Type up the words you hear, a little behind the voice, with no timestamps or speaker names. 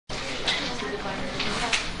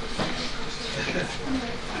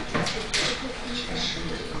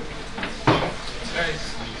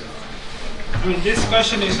I mean, this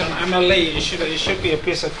question is on MLA. It should be a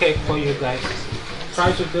piece of cake for you guys.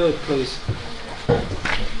 Try to do it, please.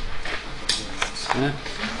 Yeah.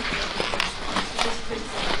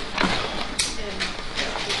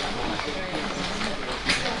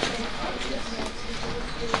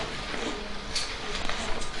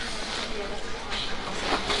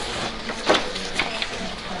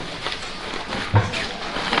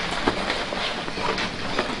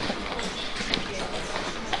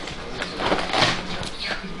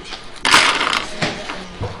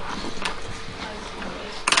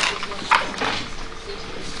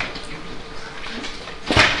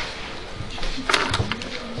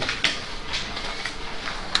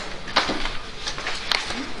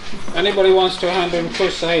 Anybody wants to hand in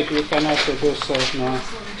quiz 8, you can also do so now.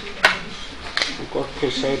 We've got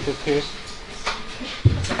quiz 8 with this.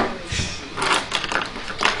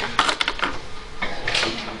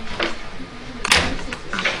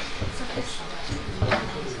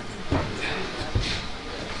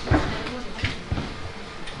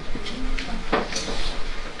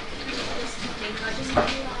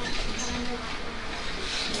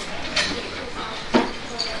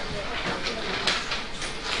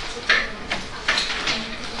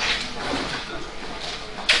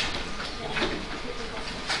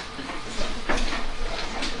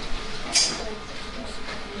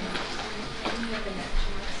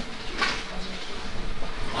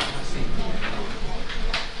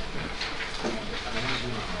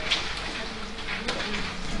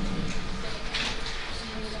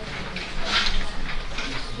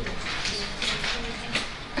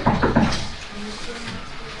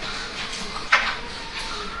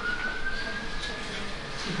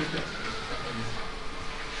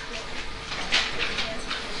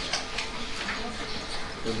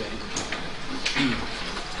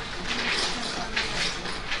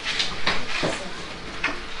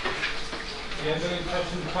 You're doing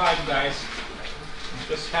question 5, guys.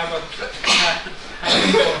 Just have a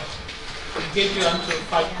go. We'll give you until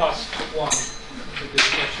 1:05 to do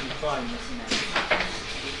question 5.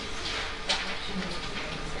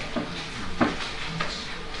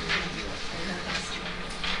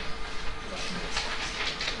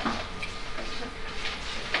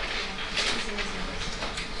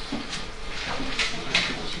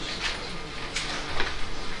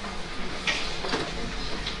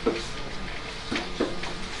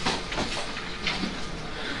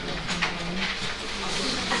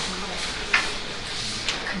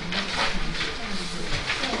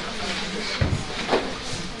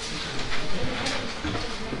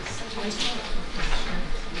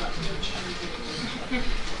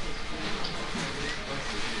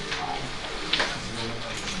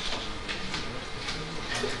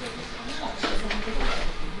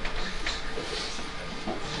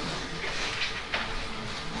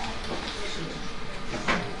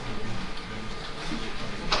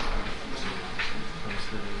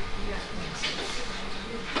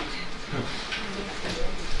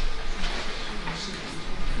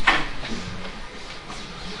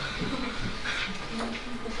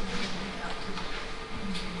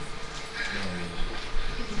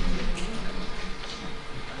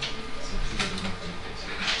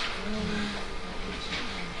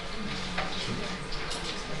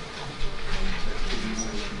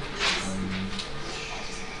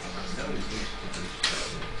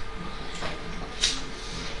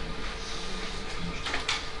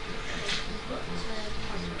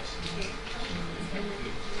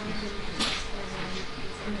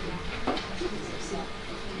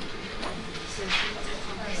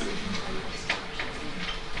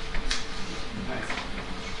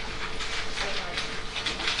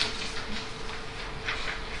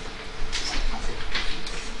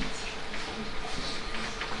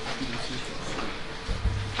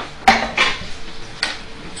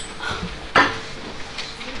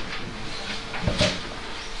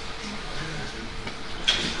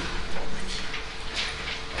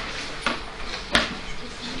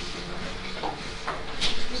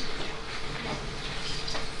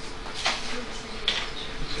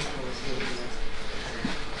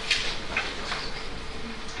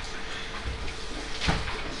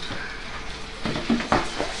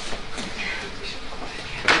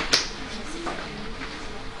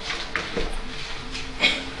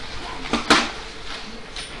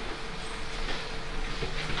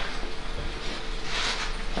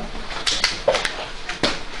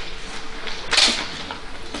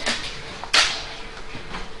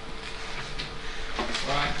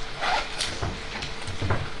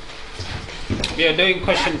 We are doing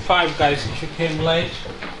question 5, guys. If you came late,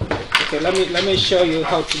 okay. Let me show you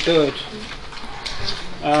how to do it.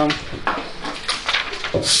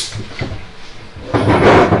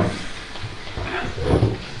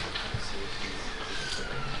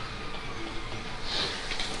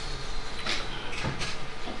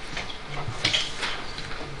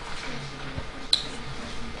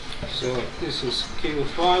 So this is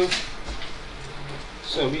Q5.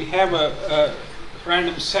 So we have a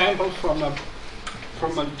random sample from a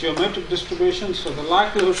geometric distribution. So the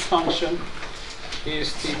likelihood function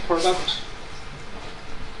is the product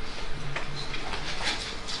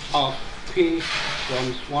of p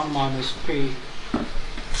times 1 minus p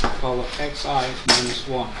power xi minus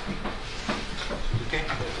 1. Okay.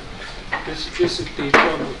 This is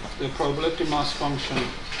the probability mass function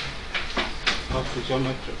of the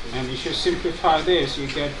geometry. And if you simplify this, you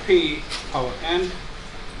get p power n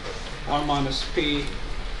 1 minus p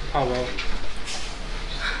power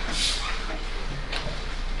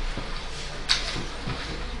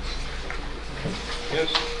yes,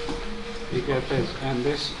 you get this, and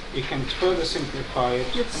this you can further simplify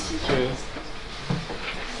it to.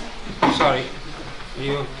 Sorry,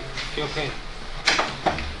 you okay?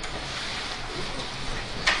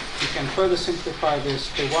 You can further simplify this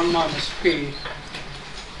to 1 minus p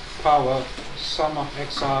power sum of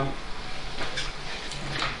xi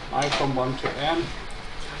I from 1 to n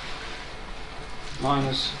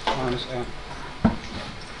minus n.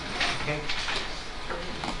 Okay.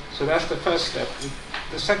 So that's the first step.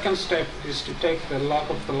 The second step is to take the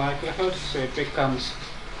log of the likelihood, so it becomes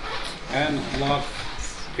n log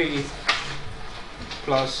p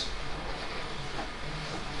plus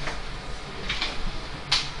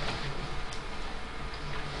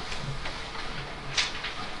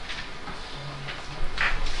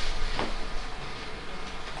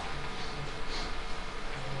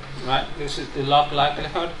right. This is the log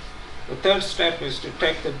likelihood. The third step is to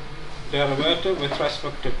take the derivative with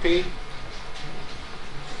respect to p.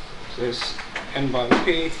 So it's n by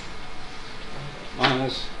p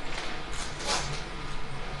minus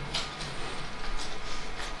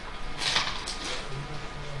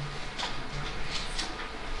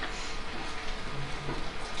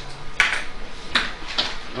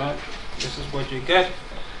right. This is what you get,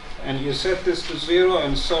 and you set this to 0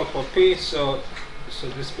 and solve for p. So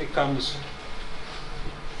this becomes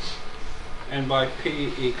n by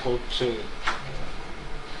p equal to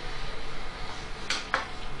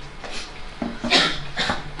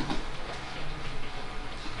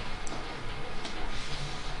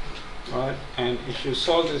right. And if you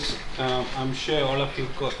solve this, I'm sure all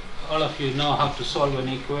of you know how to solve an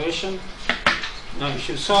equation. Now, if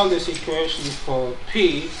you solve this equation for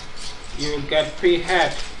p, you will get p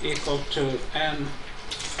hat equal to n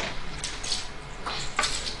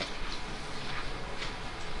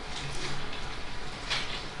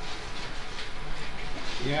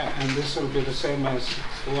and this will be the same as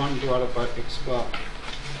 1 divided by x bar.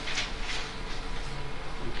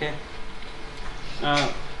 Okay.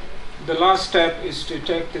 Now, the last step is to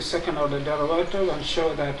take the second order derivative and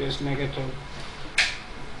show that is negative.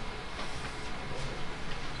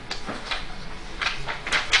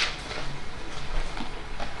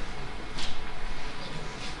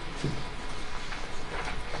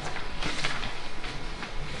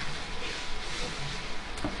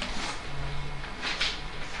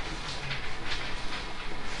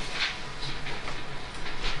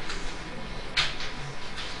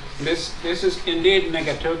 This is indeed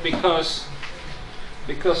negative because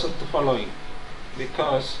of the following.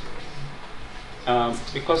 Because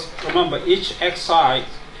remember, each xi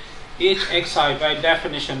by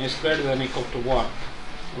definition is greater than or equal to 1,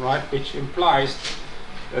 right? Which implies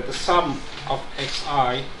that the sum of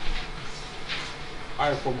xi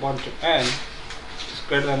I from 1 to n is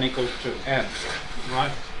greater than or equal to n,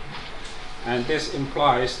 right? And this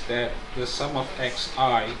implies that the sum of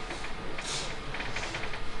xi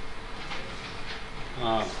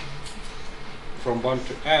from 1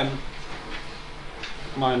 to n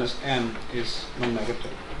minus n is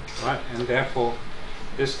non-negative, right? And therefore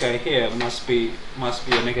this guy here must be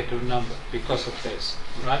a negative number because of this,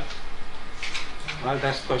 right? Right,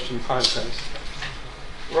 that's question 5, guys.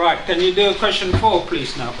 Right, can you do question 4,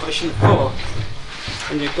 please, now? Question 4.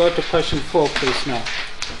 Can you go to question 4, please, now?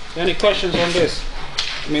 Any questions on this?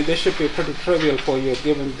 I mean, this should be pretty trivial for you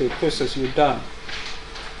given the quizzes you've done,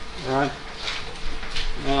 right?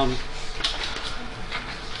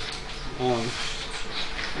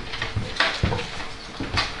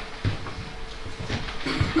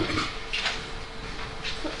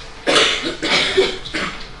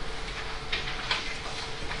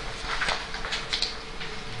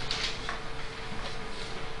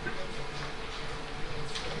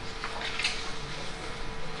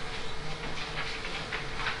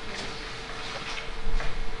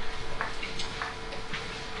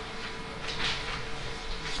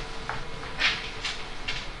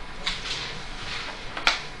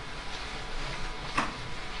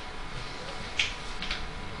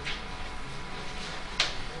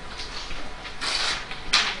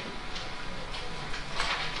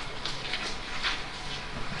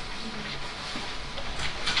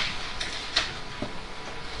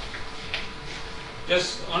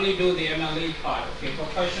 just only do the MLE part. Okay, for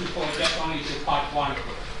question 4, just only do part 1.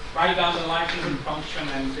 Write down the likelihood function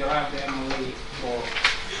and derive the MLE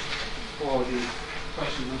for the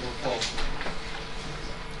question number 4.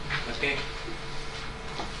 Okay.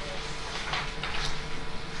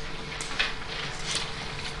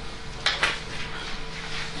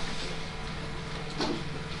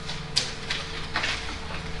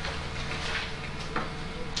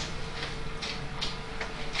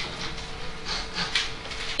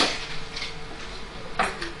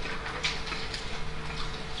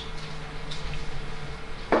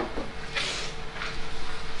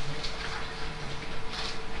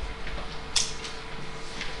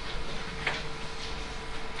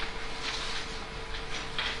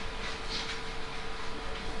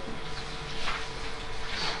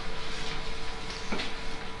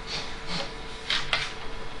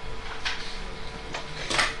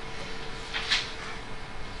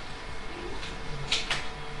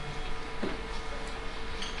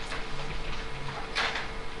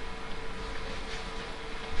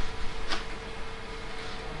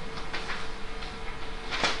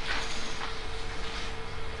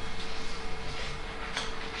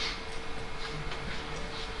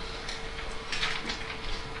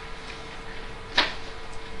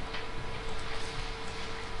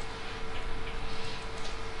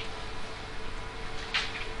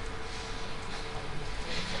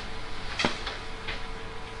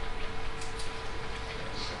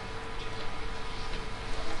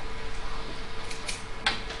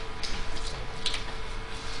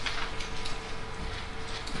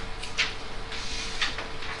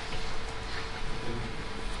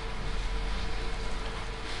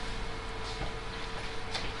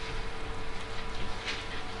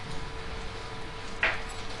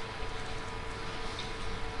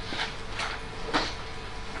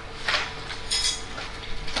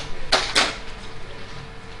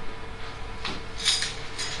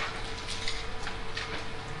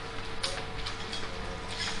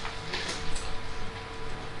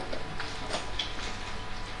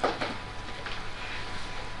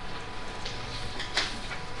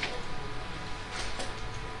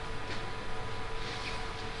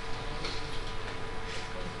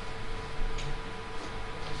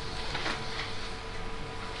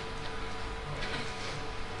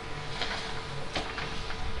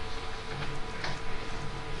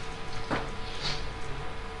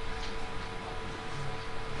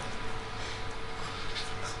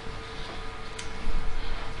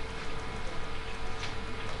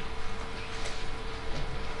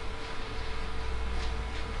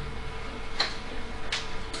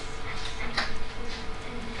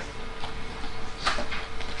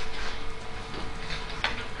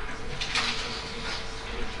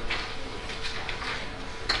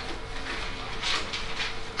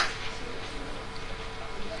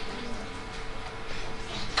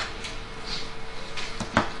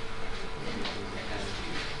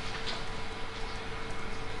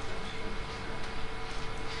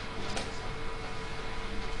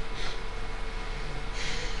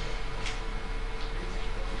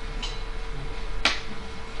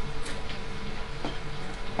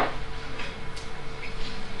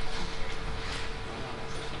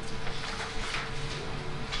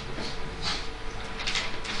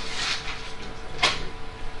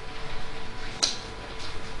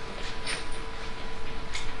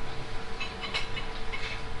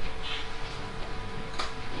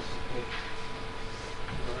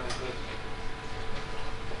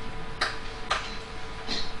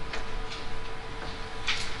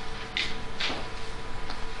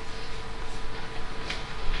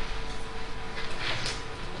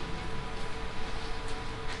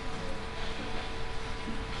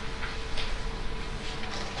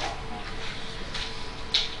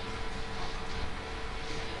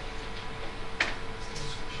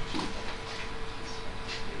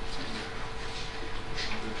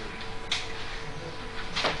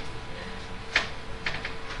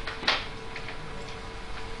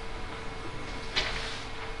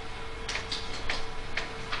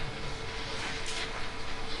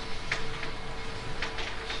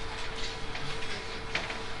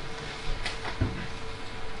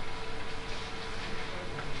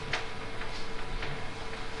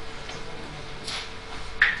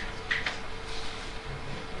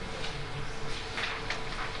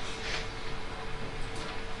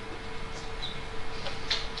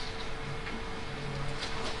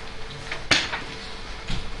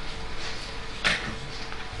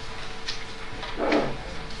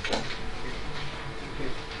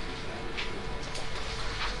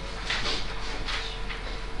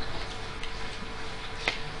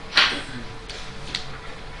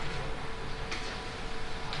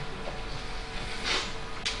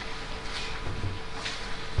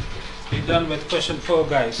 done with question 4,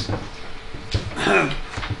 guys.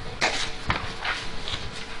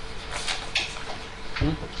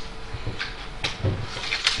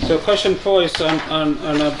 So question 4 is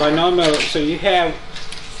on a binomial. So you have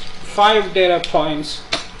 5 data points.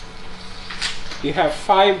 You have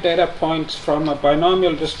 5 data points from a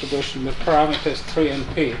binomial distribution with parameters 3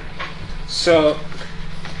 and p. So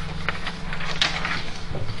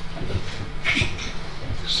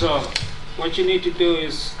what you need to do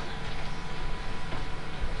is,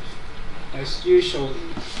 as usual,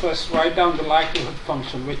 first write down the likelihood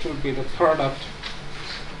function, which will be the product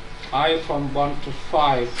I from 1 to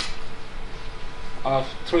 5 of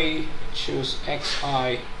 3 choose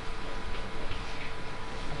xi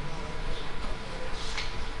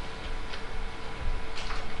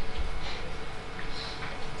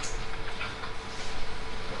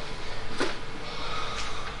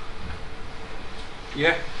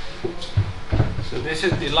Yeah. So this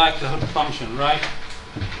is the likelihood function, right?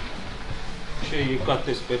 Sure, you got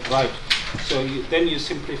this bit right. So then you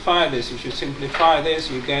simplify this. If you simplify this,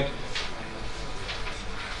 you get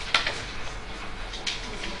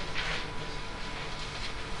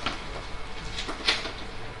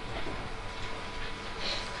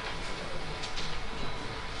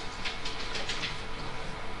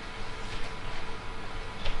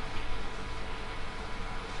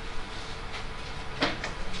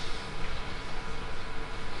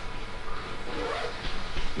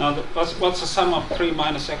now, what's the sum of 3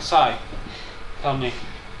 minus xi? Tell me.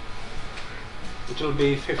 It will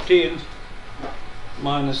be 15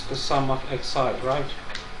 minus the sum of xi, right?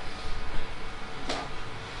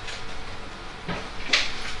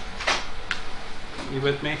 You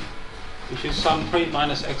with me? If you sum 3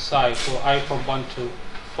 minus xi for I from 1 to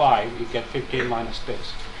 5, you get 15 minus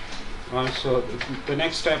this. Right, so the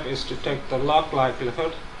next step is to take the log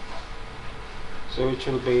likelihood, so which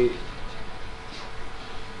will be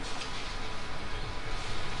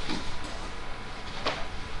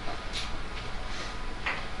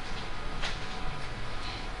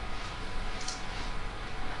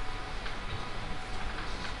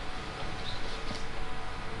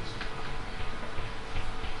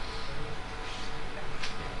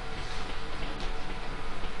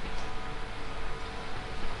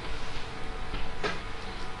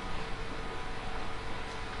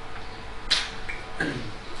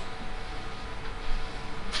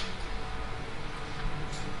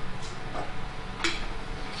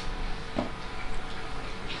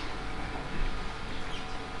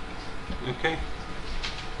okay.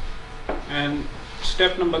 And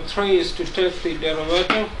step number 3 is to take the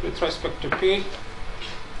derivative with respect to p.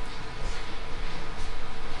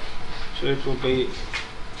 So it will be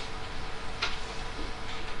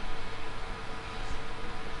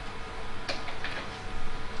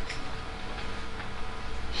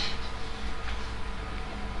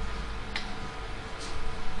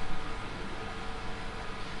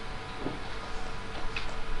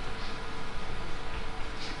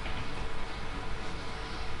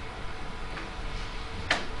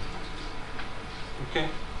okay,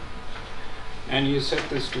 and you set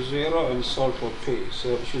this to 0 and solve for p. So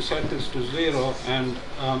if you set this to 0, and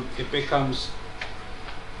it becomes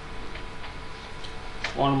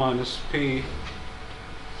 1 minus p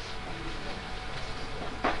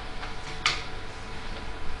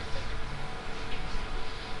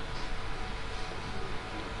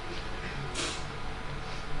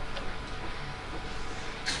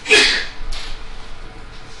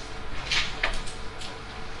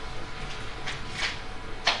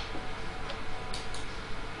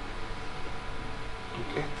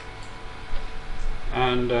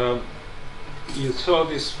and you solve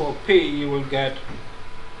this for p, you will get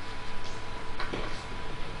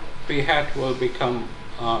p hat will become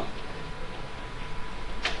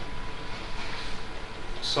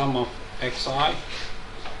sum of xi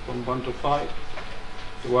from 1 to 5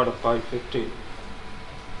 divided by 15.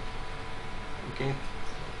 Okay,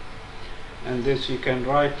 and this you can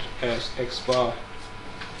write as x bar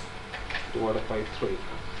divided by 3.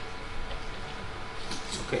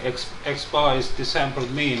 Okay, x bar is the sample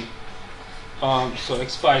mean, so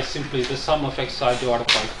x bar is simply the sum of xi divided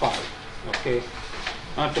by 5. Okay,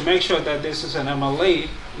 now to make sure that this is an MLE,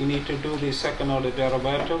 you need to do the second order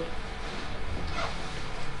derivative,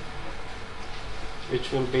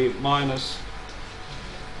 which will be minus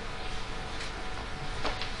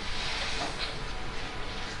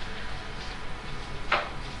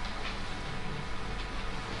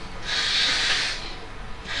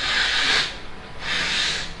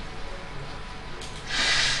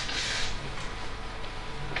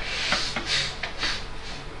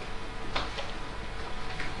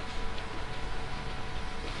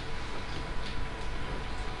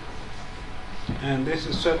and this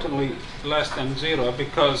is certainly less than 0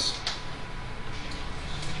 because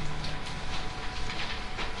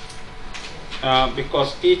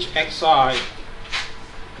each xi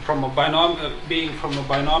from a binomial being from a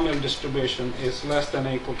binomial distribution is less than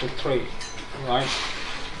or equal to 3, right?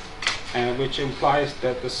 And which implies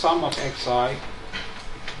that the sum of xi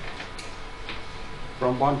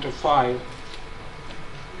from 1 to 5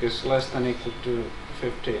 is less than or equal to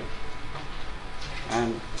 15,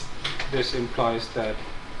 and this implies that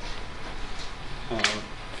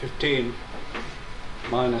 15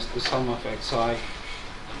 minus the sum of xi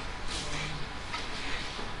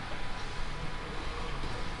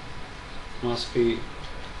must be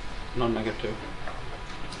non-negative.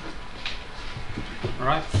 All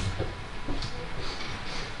right.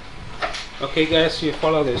 Okay, guys, you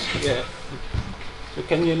follow this? Yeah. So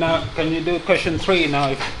can you do question 3 now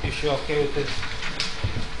if you're okay with this?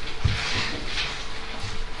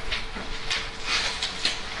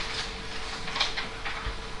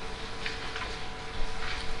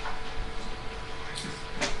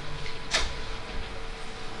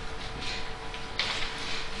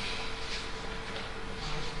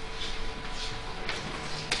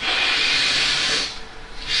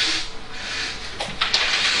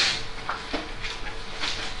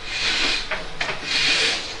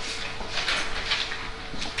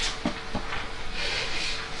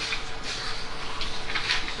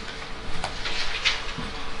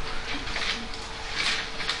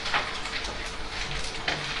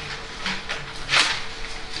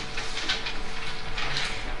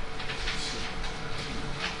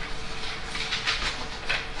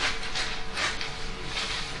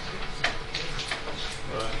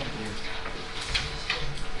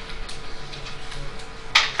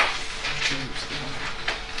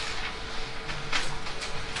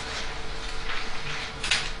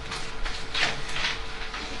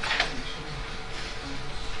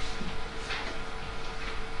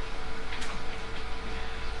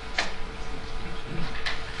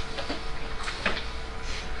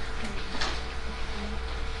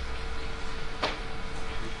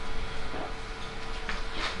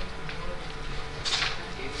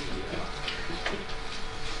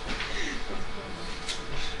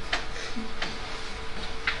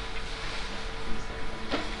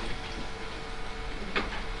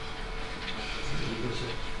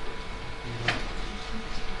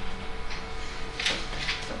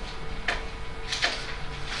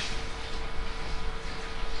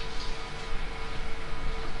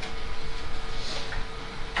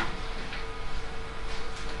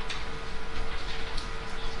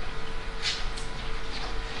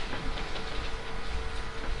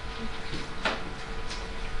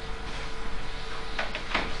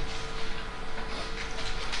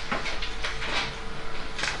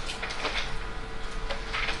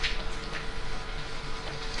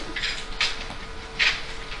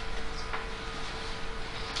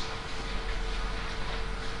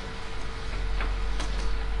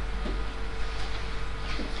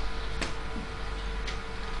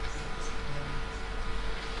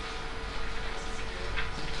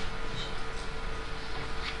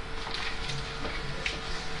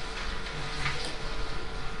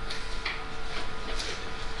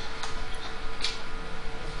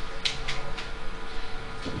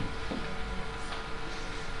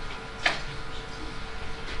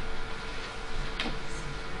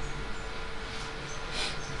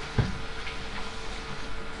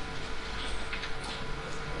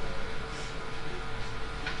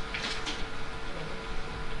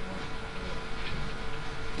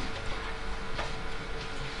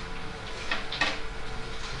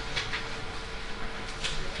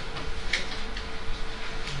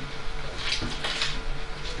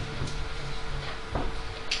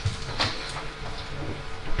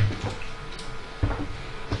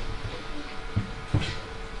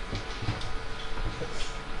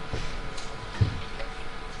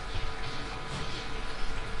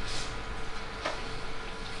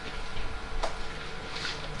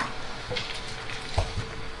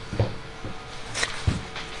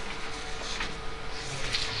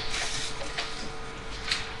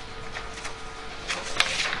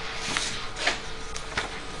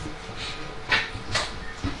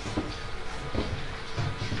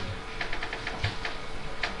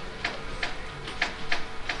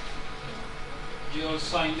 You'll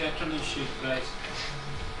sign the attendance sheet, guys.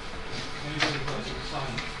 Anybody who has to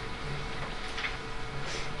sign.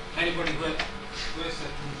 Anybody who has the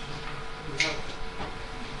attendance sheet? You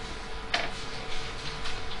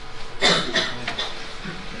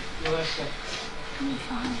have that.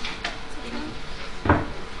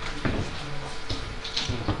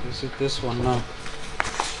 Is it this one now?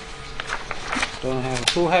 Don't have.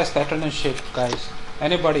 Who has the attendance sheet, guys?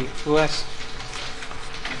 Anybody who has?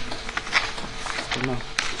 No.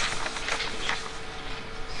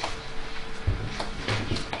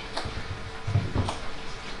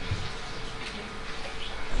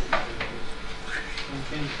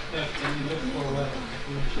 Can you look for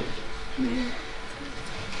attendance sheet?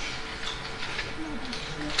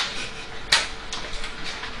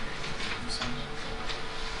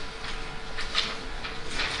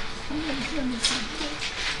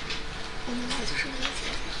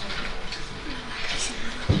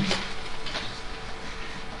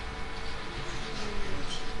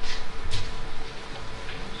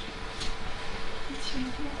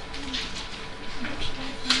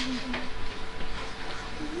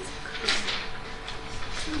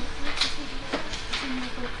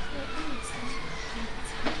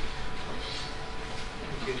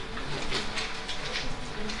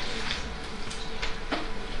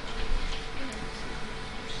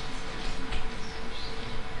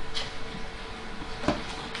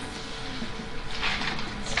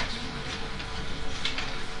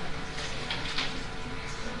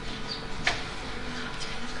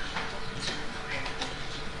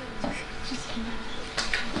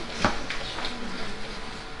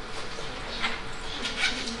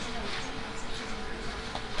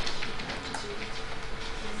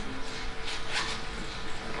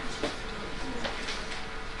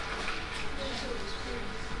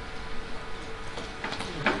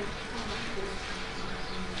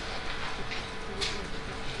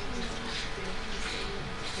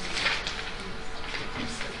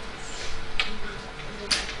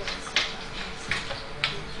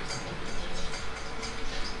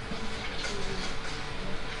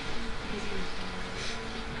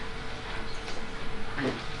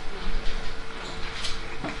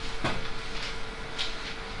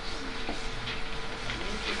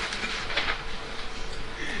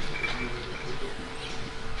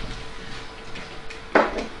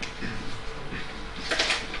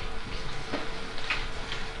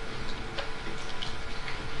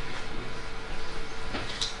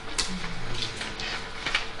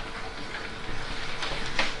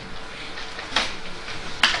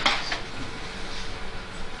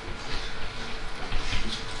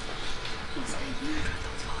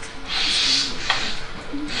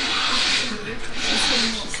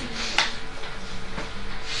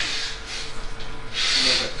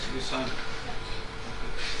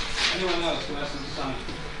 Anyone else who hasn't signed?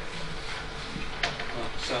 Oh,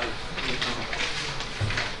 sorry.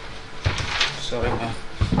 Sorry, man.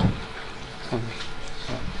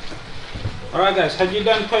 Alright guys, have you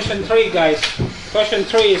done question 3, guys? Question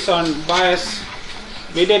 3 is on bias.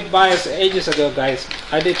 We did bias ages ago, guys.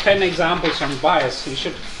 I did 10 examples on bias. You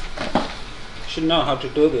should know how to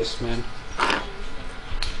do this, man.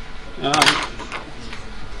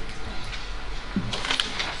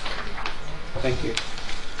 Thank you.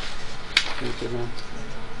 Thank you, man.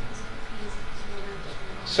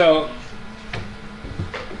 So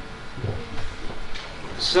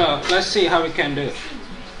let's see how we can do it.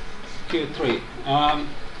 Q3.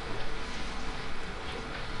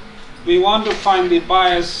 We want to find the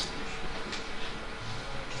bias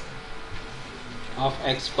of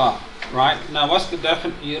X bar, right? Now, what's the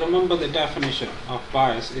you remember the definition of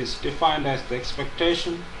bias is defined as the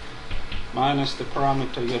expectation minus the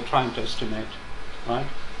parameter you're trying to estimate, right?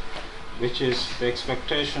 Which is the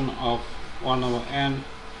expectation of 1 over n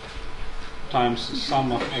times the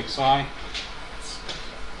sum of xi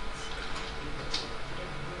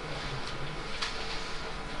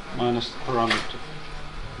minus the parameter.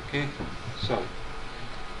 Okay, so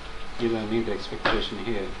you don't need the expectation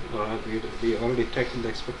here, or we already taken the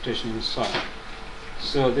expectation inside.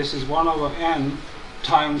 So this is 1 over n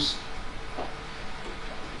times.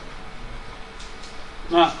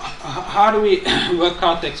 Now, how do we work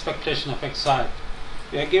out the expectation of xi?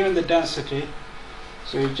 We are given the density,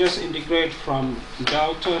 so you just integrate from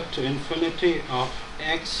delta to infinity of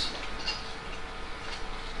x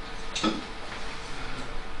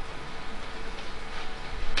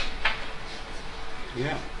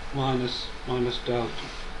minus delta.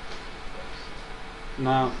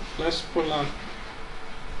 Now let's pull out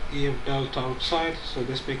e of delta outside, so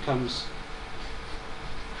this becomes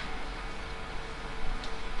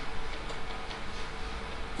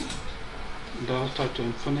delta to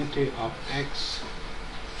infinity of x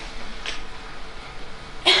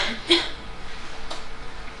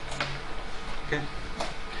okay.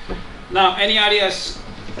 Now, any ideas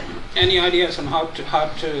on how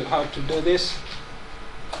to do this?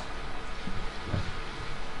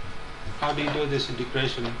 How do you do this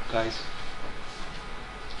integration, guys?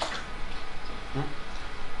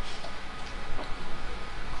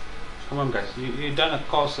 Come on guys, you done a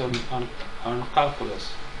course on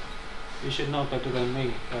calculus. You should know better than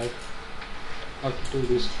me, right? How to do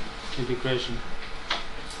this integration.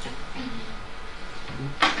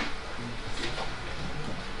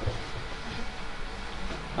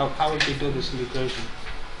 How would you do this integration?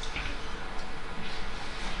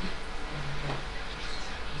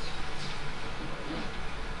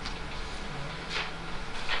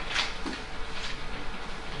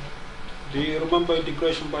 Do you remember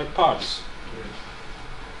integration by parts?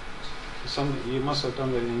 You must have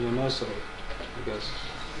done that in your nursery, I guess.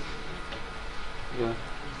 Yeah.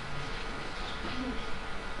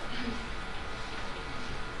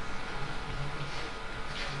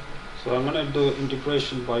 So I'm going to do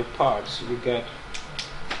integration by parts. You get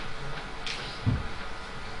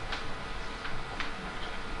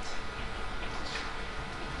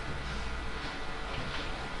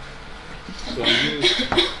so use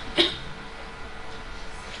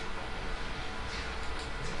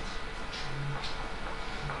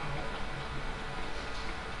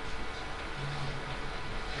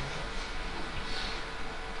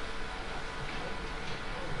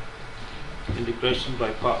integration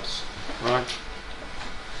by parts, right?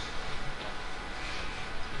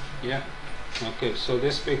 Yeah. Okay, so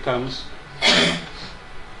this becomes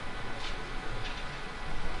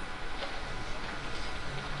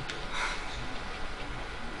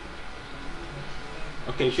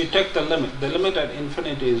okay, if you take the limit at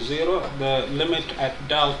infinity is 0, the limit at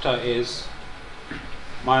delta is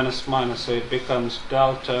minus minus, so it becomes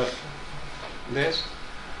delta this,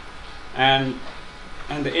 and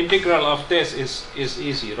the integral of this is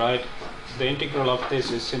easy, right? The integral of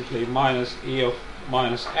this is simply minus e of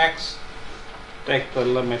minus x. Take the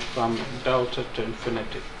limit from delta to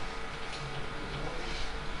infinity.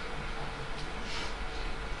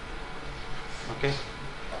 Okay?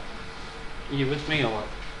 You with me or what?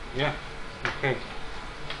 Yeah? Okay.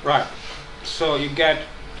 Right. So you get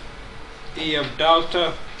e of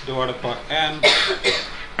delta divided by n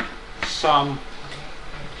sum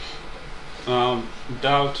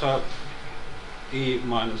delta e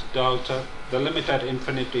minus delta. The limit at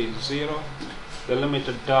infinity is 0. The limit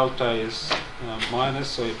at delta is minus,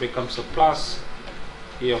 so it becomes a plus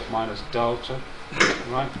e of minus delta,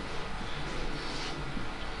 right?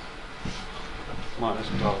 Minus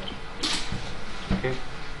delta. Okay.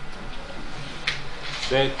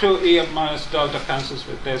 The 2 e of minus delta cancels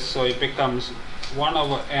with this, so it becomes 1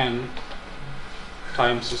 over n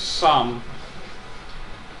times the sum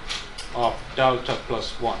of delta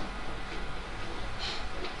plus 1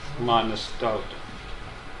 minus delta.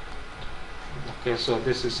 Okay, so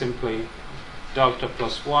this is simply delta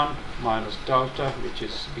plus 1 minus delta, which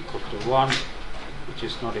is equal to 1, which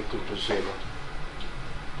is not equal to 0.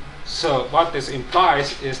 So what this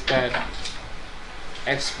implies is that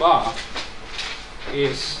x bar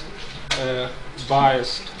is a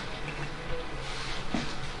biased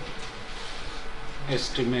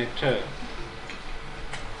estimator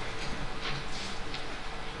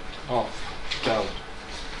of delta.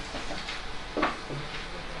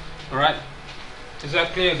 Alright, is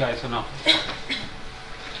that clear, guys, or no?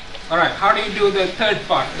 Alright, how do you do the third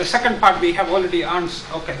part? The second part we have already answered.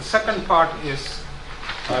 Okay, the second part is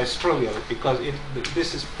trivial because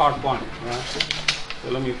this is part 1, right?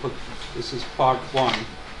 So let me put, this is part 1.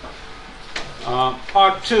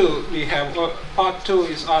 Part 2, we have, part 2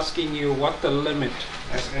 is asking you what the limit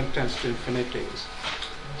as n tends to infinity is.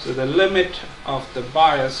 So the limit of the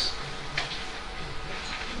bias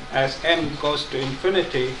as n goes to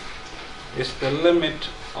infinity is the limit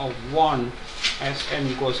of 1 as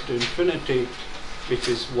n goes to infinity, which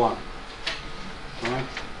is 1. Right?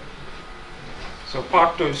 So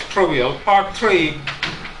part 2 is trivial. Part 3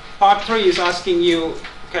 is asking you,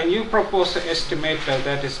 can you propose an estimator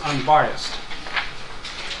that is unbiased?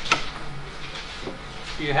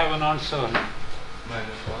 Do you have an answer? -1.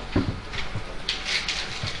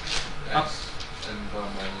 X n bar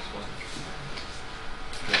minus 1.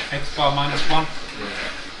 X bar minus 1? Yeah.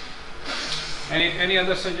 Any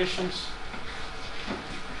other suggestions?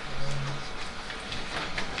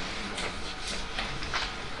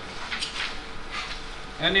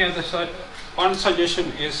 Any other one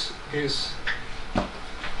suggestion is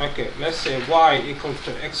okay, let's say y equal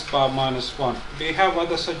to x bar minus 1. Do you have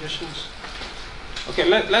other suggestions? Okay,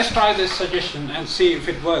 let's try this suggestion and see if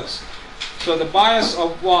it works. So the bias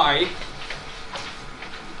of y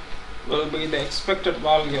will be the expected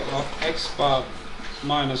value of x bar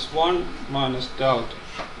minus 1 minus delta,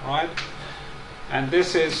 right? And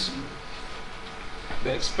this is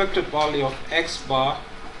the expected value of x bar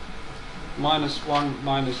minus 1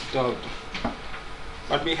 minus delta.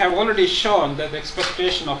 But we have already shown that the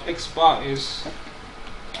expectation of x bar is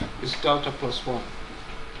delta plus 1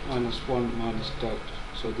 minus 1 minus delta.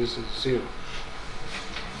 So this is 0.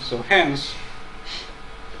 So hence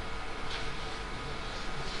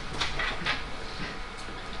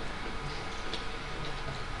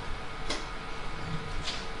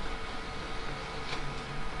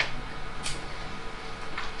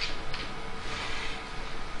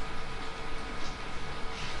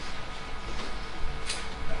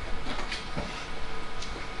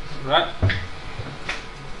right.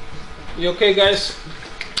 You okay, guys?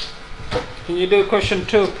 Can you do question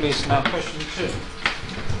 2, please? Now, question 2.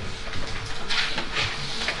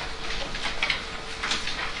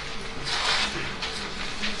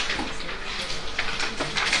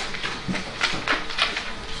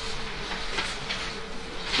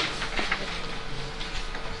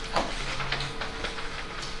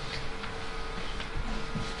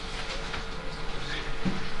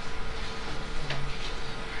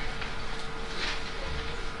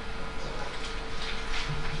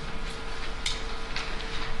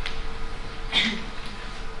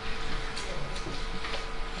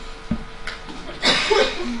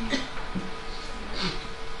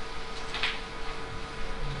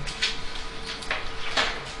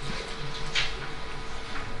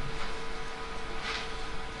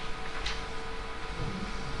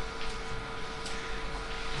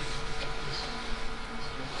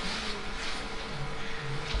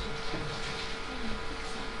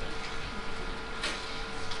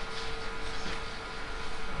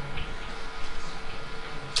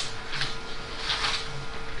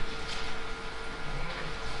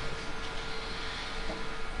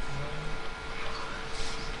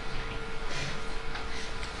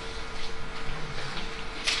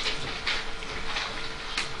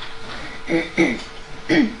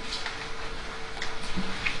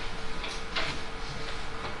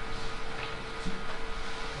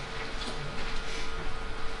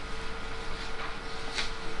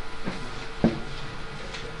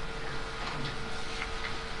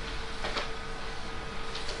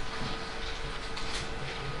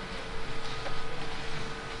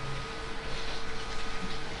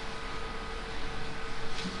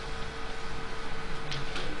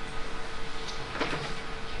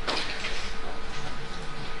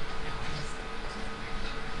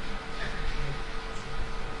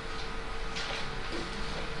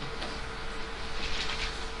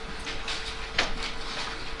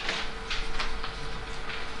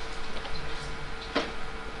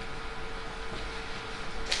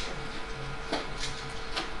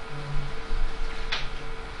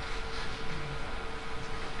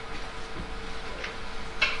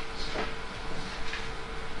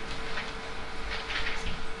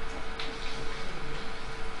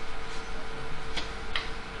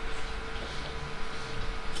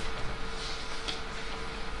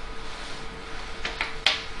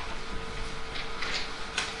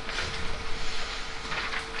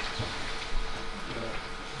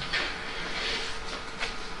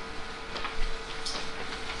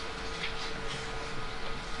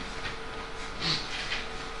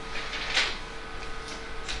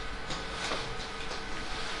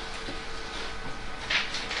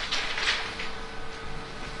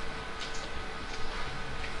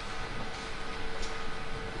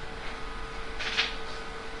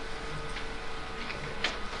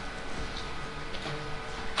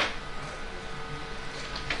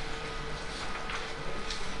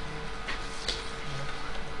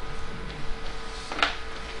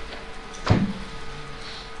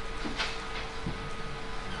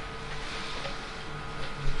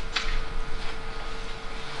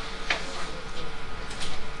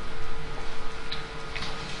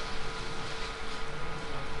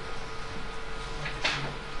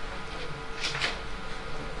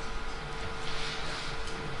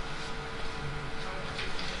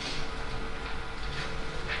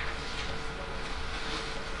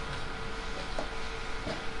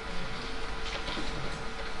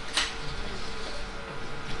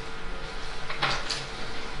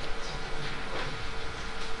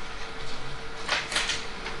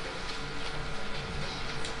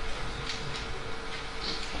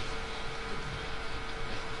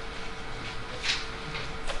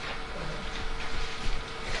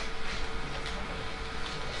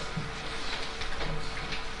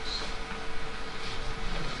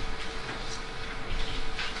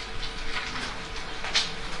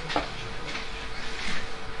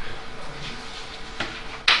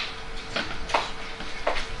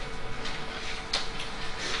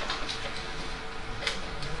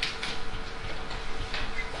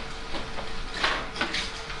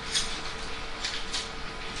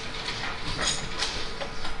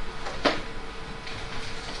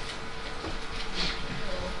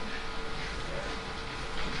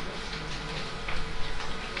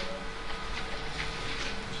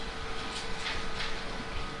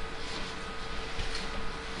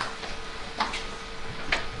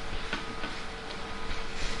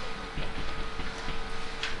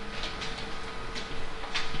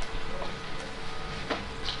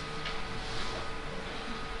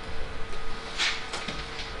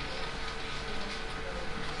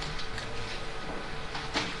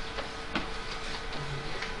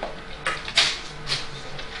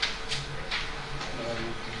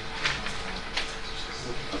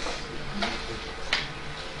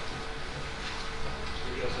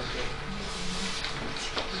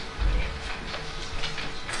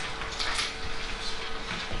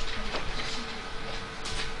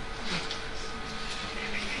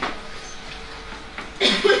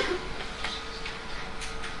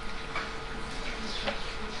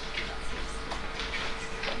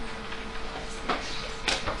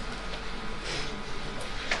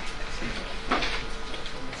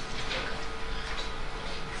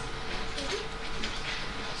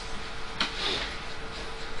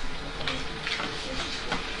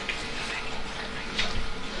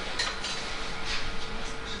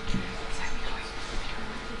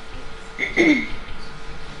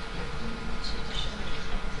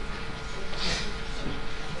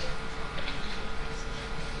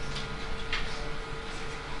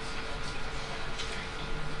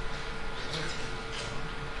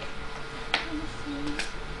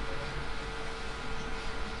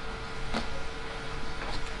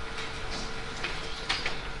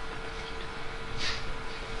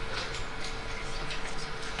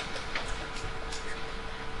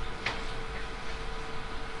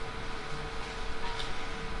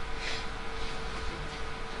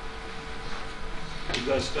 You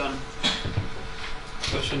guys done?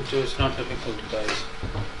 Question 2 is not difficult, guys.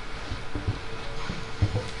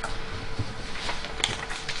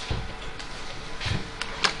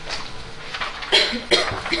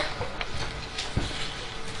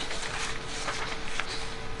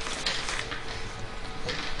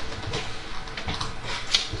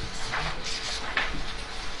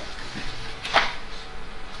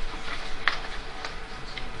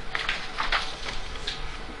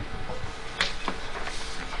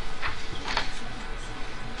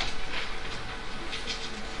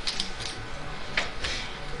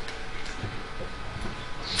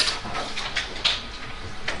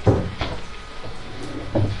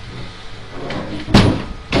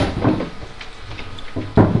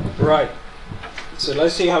 Right, so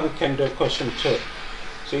let's see how we can do question 2.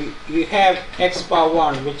 So you have x bar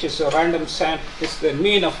 1, which is a random sample, is the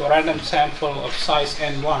mean of a random sample of size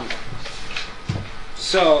n1.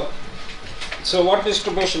 So what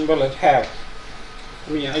distribution will it have?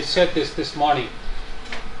 I mean, I said this morning.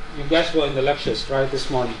 You guys were in the lectures, right, this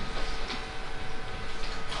morning.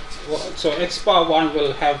 So x bar 1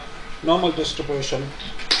 will have normal distribution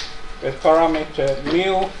with parameter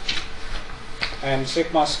mu and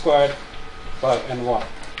sigma squared by n1,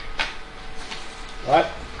 right?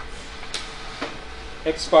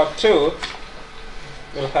 X bar 2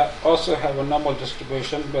 will also have a normal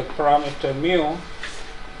distribution with parameter mu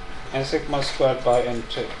and sigma squared by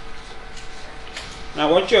n2.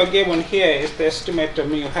 Now what you're given here is the estimate of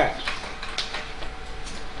mu hat.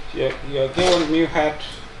 You're given mu hat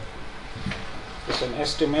is an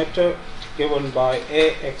estimator given by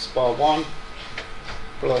a x bar 1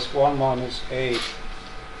 plus 1 minus a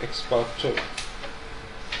x bar 2.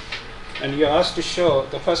 And you're asked to show,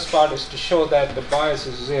 the first part is to show that the bias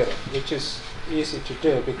is 0, which is easy to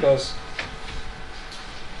do because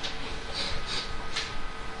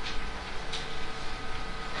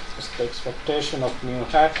it's the expectation of mu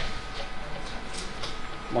hat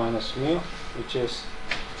minus mu, which is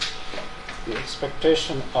the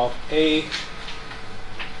expectation of a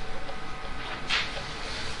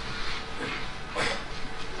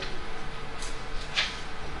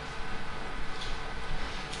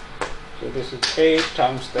So this is a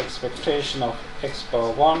times the expectation of x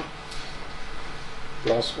bar 1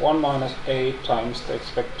 plus 1 minus a times the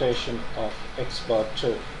expectation of x bar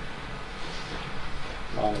 2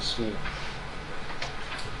 minus mu.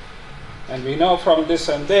 And we know from this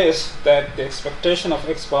and this that the expectation of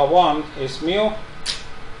x bar 1 is mu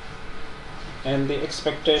and the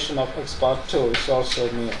expectation of x bar 2 is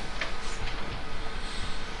also mu.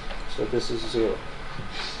 So this is 0.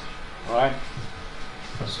 Alright?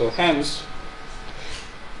 So hence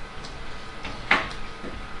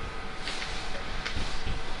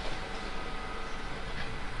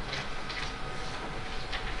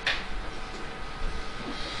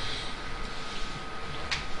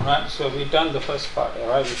right, so we've done the first part,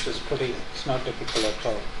 alright, which is it's not difficult at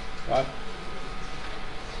all. Right?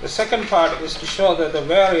 The second part is to show that the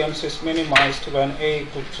variance is minimized when a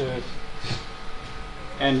equal to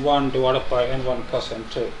n1 divided by n1 plus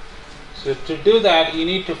n2. So to do that, you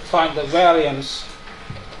need to find the variance.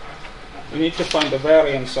 You need to find the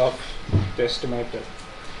variance of the estimator,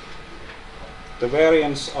 the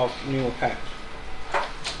variance of mu hat,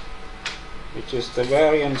 which is the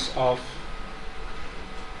variance of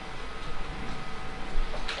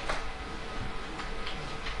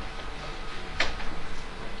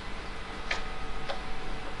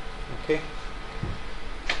okay.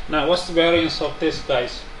 Now, what's the variance of this,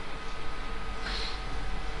 guys?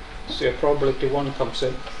 So your probability 1 comes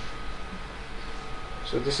in.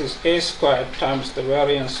 So this is a squared times the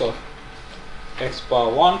variance of x bar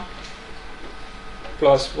 1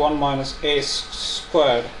 plus 1 minus a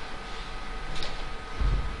squared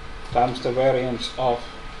times the variance of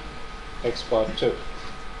x bar 2.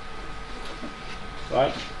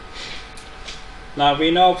 Right? Now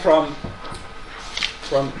we know from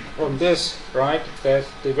this, right, that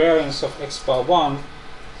the variance of x bar 1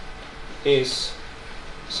 is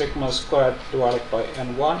sigma squared divided by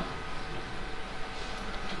n1,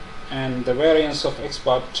 and the variance of x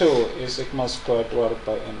bar 2 is sigma squared divided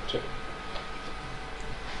by n2.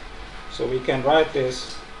 So we can write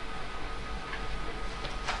this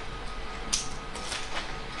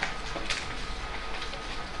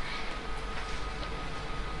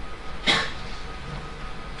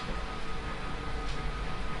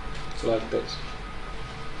like this.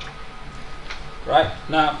 Right,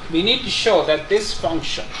 now we need to show that this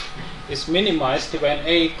function is minimized when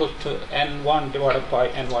a equal to n1 divided by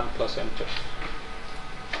n1 plus n2.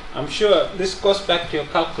 I'm sure this goes back to your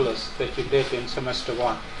calculus that you did in semester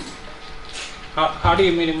 1. How do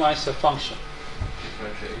you minimize a function?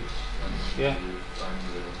 Differentiate. Yeah. You find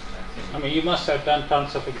the maximum. I mean, you must have done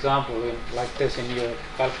tons of examples like this in your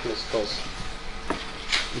calculus course.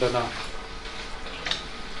 I don't know.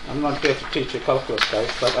 I'm not here to teach you calculus, guys,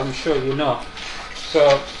 but I'm sure you know.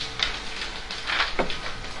 So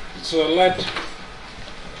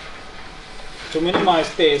to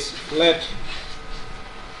minimize this, let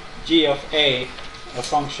g of a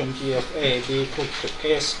function g of a, be equal to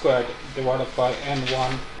a squared divided by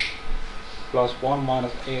n1 plus 1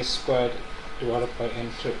 minus a squared divided by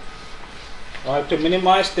n2. Right, to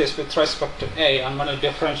minimize this with respect to a, I'm going to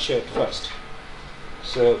differentiate first.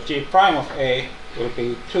 So g prime of a will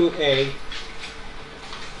be 2a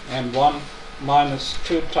and 1 minus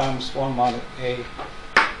 2 times 1 minus a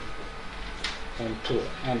and 2,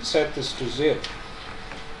 and set this to 0.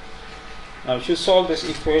 Now if you solve this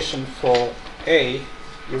equation for a,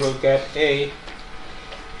 you will get a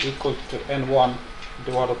equal to n1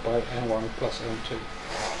 divided by n1 plus n2.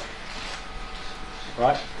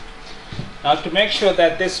 Right? Now to make sure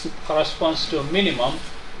that this corresponds to a minimum,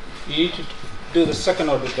 you need to do the second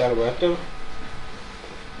order derivative,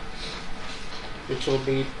 which will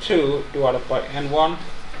be 2 divided by n1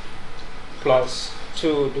 plus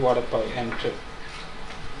 2 divided by n2.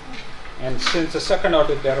 And since the second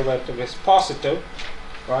order derivative is positive,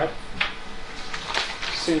 right?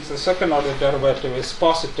 Since the second order derivative is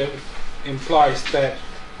positive, implies that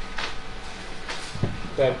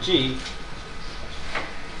g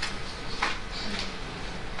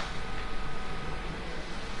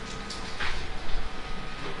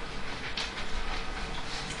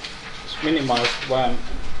is minimized when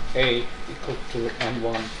a equal to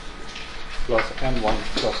n1 plus n1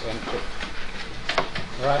 plus n2.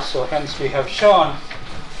 Right, so hence we have shown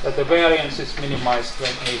that the variance is minimized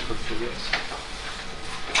when a equal to this.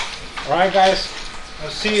 Alright guys,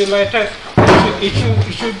 I'll see you later.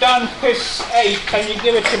 If you've done quiz 8, can you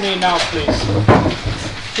give it to me now please?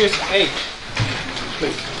 Quiz 8,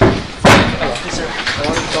 please. Yes, sir. I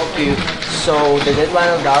want to talk to you. So the deadline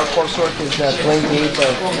of our coursework is the 28th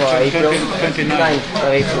of April. 29th of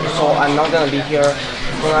April. So I'm not going to be here.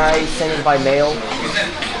 Can I send it by mail?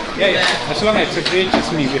 Yeah, as long as it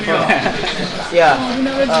reaches me before. Yeah.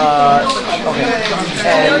 Okay.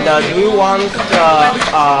 And do you want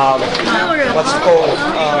what's it called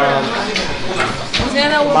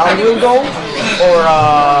Mound window or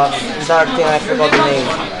the other thing I forgot the name?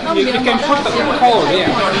 You can put the code,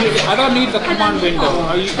 yeah. I don't need the command window.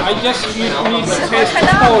 I just need to paste the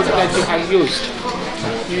code that you have used.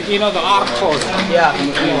 You know, the R code. Yeah.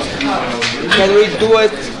 Can we do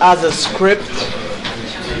it as a script?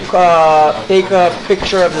 Take a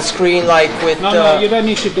picture of the screen like with... No, you don't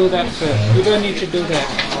need to do that, sir. You don't need to do that.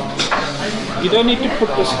 You don't need to put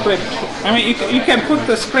the script. I mean, you can put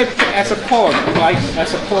the script as a code, like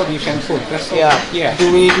as a code you can put. That's all. Yeah.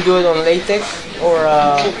 Do we need to do it on LaTeX or...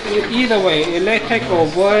 Either way, LaTeX or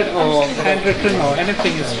Word or handwritten or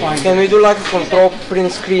anything is fine. Can we do like a control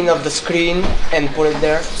print screen of the screen and put it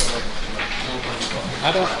there?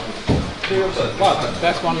 I don't... Well,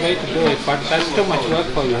 that's one way to do it, but that's too much work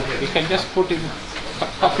for you. You can just put in,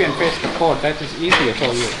 copy and paste the code. That is easier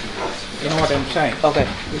for you. You know what I'm saying? Okay.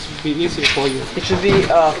 This would be easier for you. It should be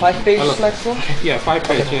 5 pages maximum? Yeah, 5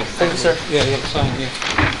 pages. Okay. Yes. Thank you, sir. Yeah, fine. Yeah.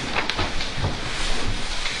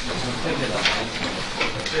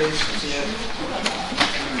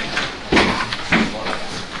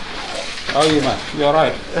 How are you, man? You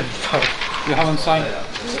alright? You haven't signed?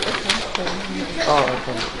 Oh,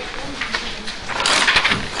 okay.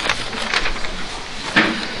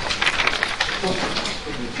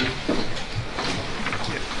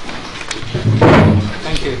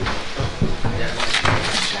 Thank you.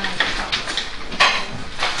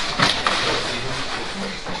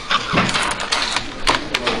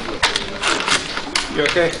 You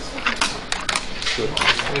okay? Good.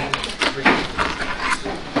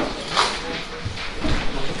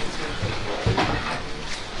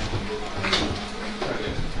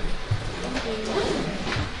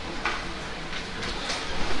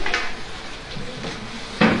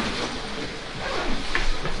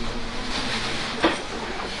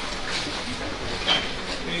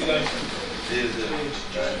 Is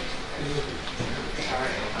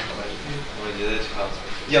我觉得差不多。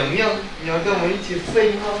莹莹，你要跟我们一起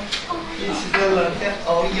飞吗？一起在蓝天遨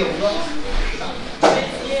游吗？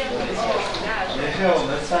没事，我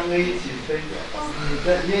们3个一起飞。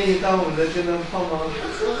你愿意当我们的电灯泡吗？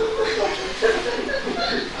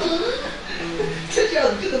这样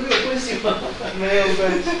子真的没有关系吗？没有关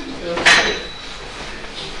系。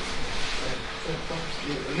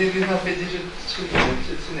那趟飞机是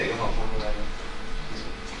哪个航空来着？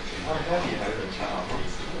阿布扎比还是啥航空？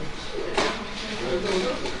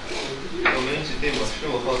我们一起订吧，15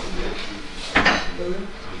号怎么样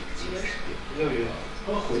？6月。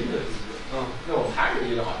回的。那我还是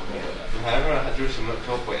1个好像没回来。你还是说就是什么时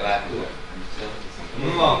候回来？对。行。我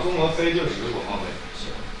们往中国飞就15号呗。行。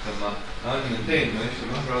怎么？然后你们什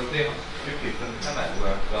么时候订？就给300多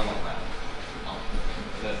刚往来。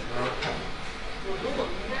对，到时候看。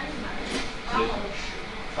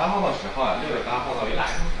8号到10号呀，6月8号到1来。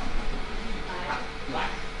来。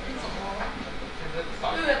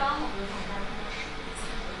6月8号。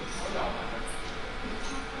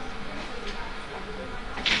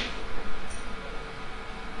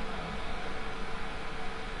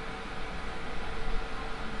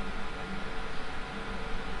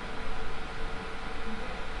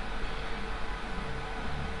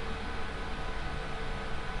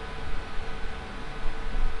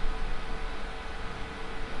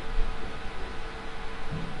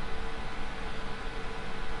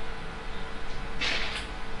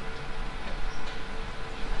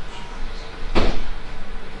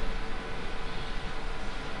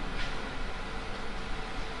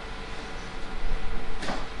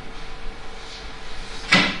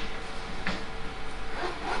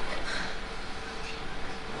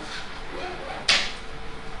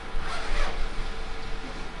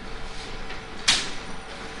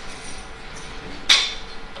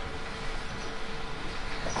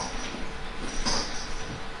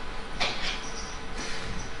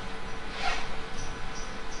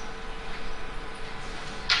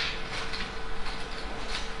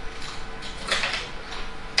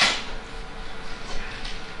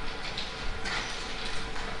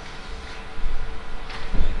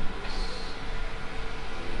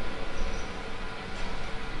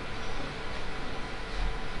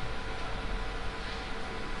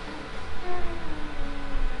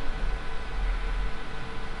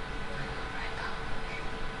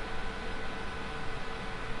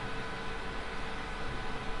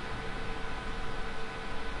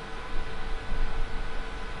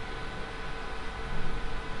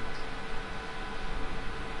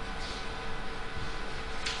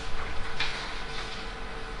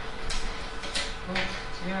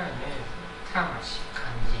今天你看马戏。